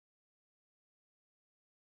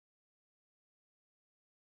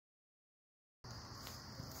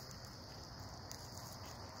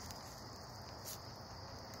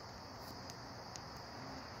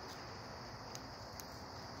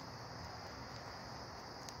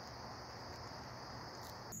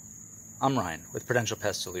I'm Ryan with Prudential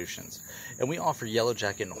Pest Solutions, and we offer yellow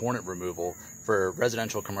jacket and hornet removal for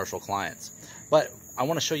residential commercial clients. But I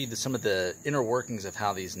want to show you some of the inner workings of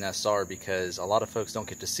how these nests are, because a lot of folks don't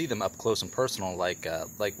get to see them up close and personal like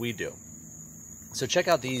we do. So check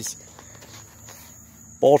out these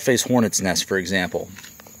bald-faced hornets nests, for example.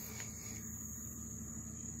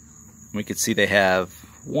 We can see they have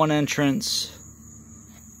one entrance,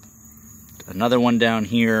 another one down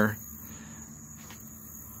here,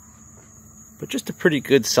 but just a pretty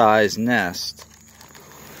good sized nest.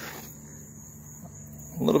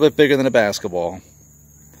 A little bit bigger than a basketball.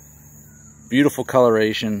 Beautiful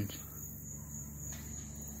coloration.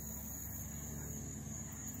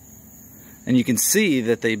 And you can see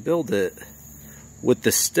that they build it with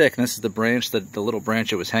the stick. And this is the branch, the little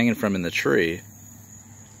branch it was hanging from in the tree.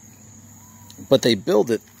 But they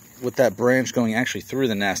build it with that branch going actually through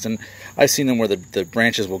the nest. And I've seen them where the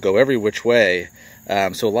branches will go every which way.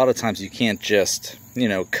 So a lot of times you can't just,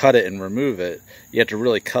 cut it and remove it. You have to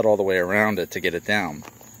really cut all the way around it to get it down.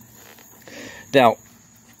 Now,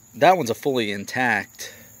 that one's a fully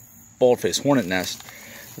intact bald-faced hornet nest.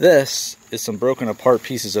 This is some broken apart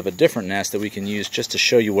pieces of a different nest that we can use just to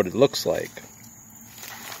show you what it looks like.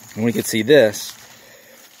 And we can see this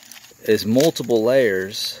is multiple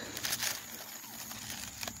layers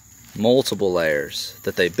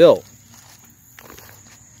that they built.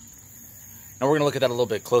 Now we're going to look at that a little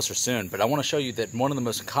bit closer soon, but I want to show you that one of the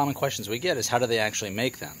most common questions we get is how do they actually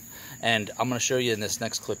make them? And I'm going to show you in this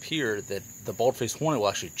next clip here that the bald-faced hornet will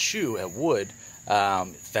actually chew at wood,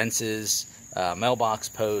 fences, mailbox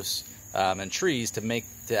posts, and trees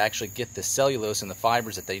to actually get the cellulose and the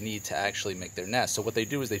fibers that they need to actually make their nest. So what they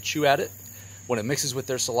do is they chew at it. When it mixes with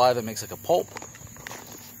their saliva, it makes like a pulp,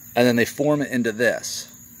 and then they form it into this.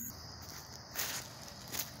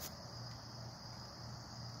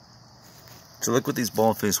 So look what these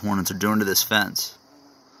bald-faced hornets are doing to this fence.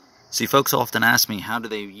 See, folks often ask me,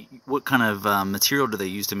 what kind of material do they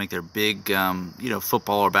use to make their big,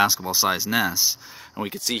 football or basketball sized nests? And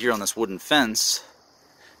we can see here on this wooden fence,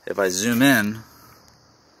 if I zoom in,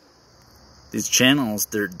 these channels,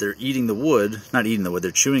 they're eating the wood, not eating the wood,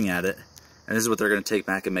 they're chewing at it, and this is what they're going to take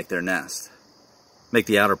back and make their nest. Make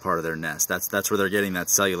the outer part of their nest. That's where they're getting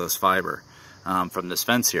that cellulose fiber from this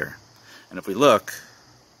fence here. And if we look,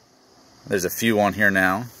 there's a few on here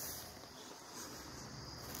now,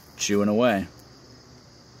 chewing away.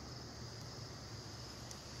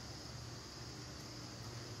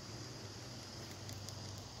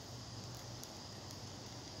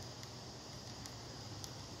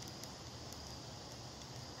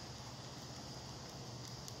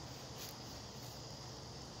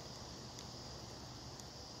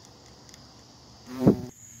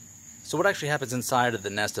 So what actually happens inside of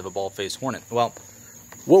the nest of a bald-faced hornet? Well,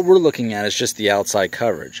 what we're looking at is just the outside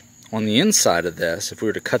coverage. On the inside of this, if we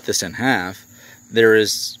were to cut this in half, there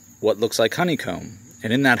is what looks like honeycomb.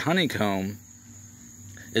 And in that honeycomb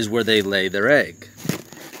is where they lay their egg.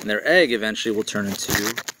 And their egg eventually will turn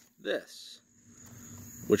into this,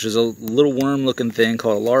 which is a little worm-looking thing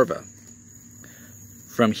called a larva.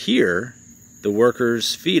 From here, the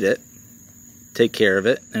workers feed it, take care of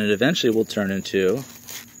it, and it eventually will turn into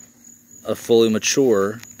a fully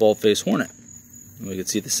mature bald-faced hornet. And we can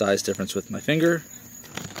see the size difference with my finger.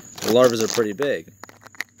 The larvae are pretty big.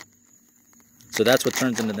 So that's what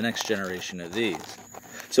turns into the next generation of these.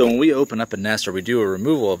 So when we open up a nest or we do a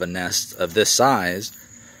removal of a nest of this size,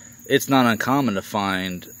 it's not uncommon to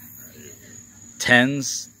find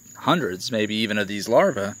tens, hundreds, maybe even of these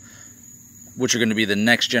larvae, which are going to be the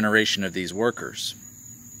next generation of these workers.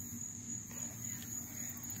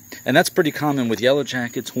 And that's pretty common with yellow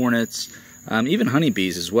jackets, hornets, even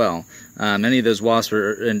honeybees as well. Many of those wasps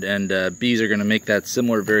and bees are going to make that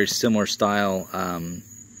very similar style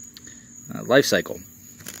life cycle.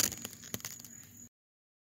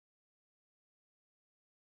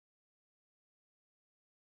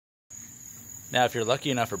 Now, if you're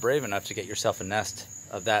lucky enough or brave enough to get yourself a nest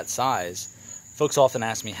of that size, folks often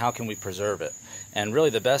ask me, how can we preserve it? And really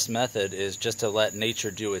the best method is just to let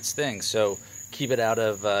nature do its thing. So keep it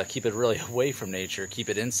really away from nature, keep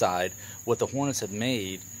it inside. What the hornets have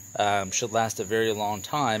made should last a very long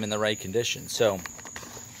time in the right conditions. So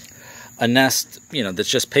a nest, that's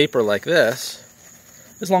just paper like this,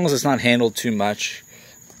 as long as it's not handled too much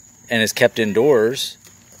and is kept indoors,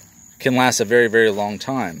 can last a very, very long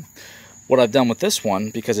time. What I've done with this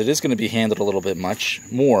one, because it is going to be handled a little bit because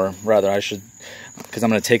I'm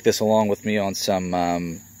going to take this along with me on some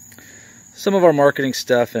of our marketing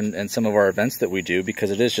stuff and some of our events that we do,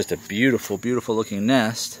 because it is just a beautiful, beautiful looking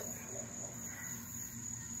nest,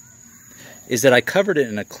 is that I covered it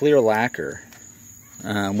in a clear lacquer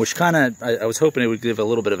which kind of, I was hoping it would give a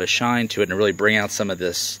little bit of a shine to it and really bring out some of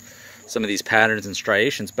these patterns and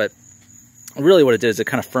striations, but really what it did is it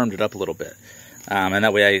kind of firmed it up a little bit. And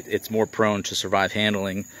that way it's more prone to survive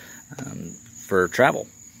handling for travel.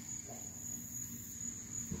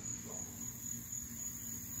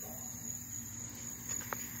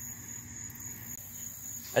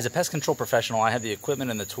 As a pest control professional, I have the equipment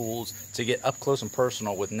and the tools to get up close and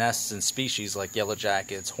personal with nests and species like yellow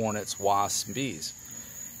jackets, hornets, wasps, and bees.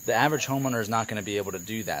 The average homeowner is not going to be able to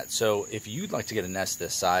do that. So if you'd like to get a nest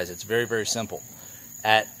this size, it's very, very simple.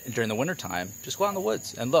 During the wintertime, just go out in the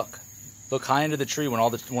woods and look. Look high into the tree when all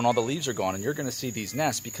the leaves are gone, and you're going to see these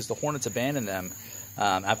nests because the hornets abandon them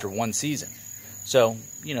after one season. So,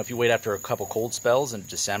 if you wait after a couple cold spells in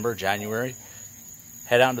December, January,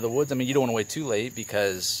 head out into the woods. I mean, you don't want to wait too late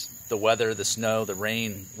because the weather, the snow, the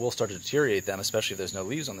rain will start to deteriorate them, especially if there's no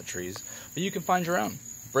leaves on the trees. But you can find your own.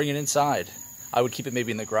 Bring it inside. I would keep it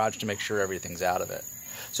maybe in the garage to make sure everything's out of it.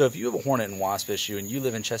 So if you have a hornet and wasp issue and you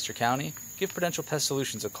live in Chester County, give Prudential Pest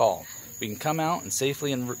Solutions a call. We can come out and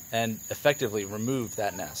safely and effectively remove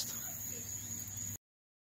that nest.